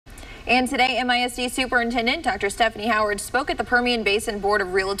And today, MISD Superintendent Dr. Stephanie Howard spoke at the Permian Basin Board of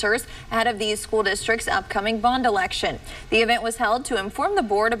Realtors ahead of these school districts' upcoming bond election. The event was held to inform the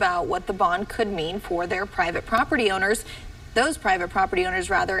board about what the bond could mean for their private property owners. Those private property owners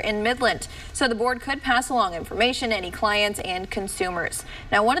in Midland. So the board could pass along information to any clients and consumers.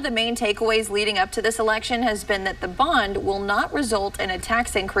 Now, one of the main takeaways leading up to this election has been that the bond will not result in a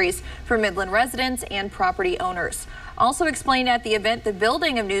tax increase for Midland residents and property owners. Also explained at the event, the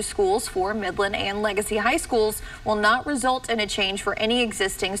building of new schools for Midland and Legacy High Schools will not result in a change for any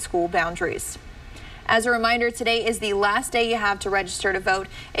existing school boundaries. As a reminder, today is the last day you have to register to vote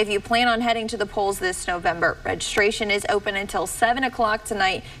if you plan on heading to the polls this November. Registration is open until 7 o'clock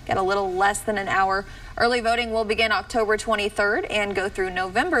tonight. Got a little less than an hour. Early voting will begin October 23rd and go through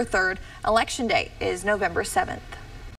November 3rd. Election day is November 7th.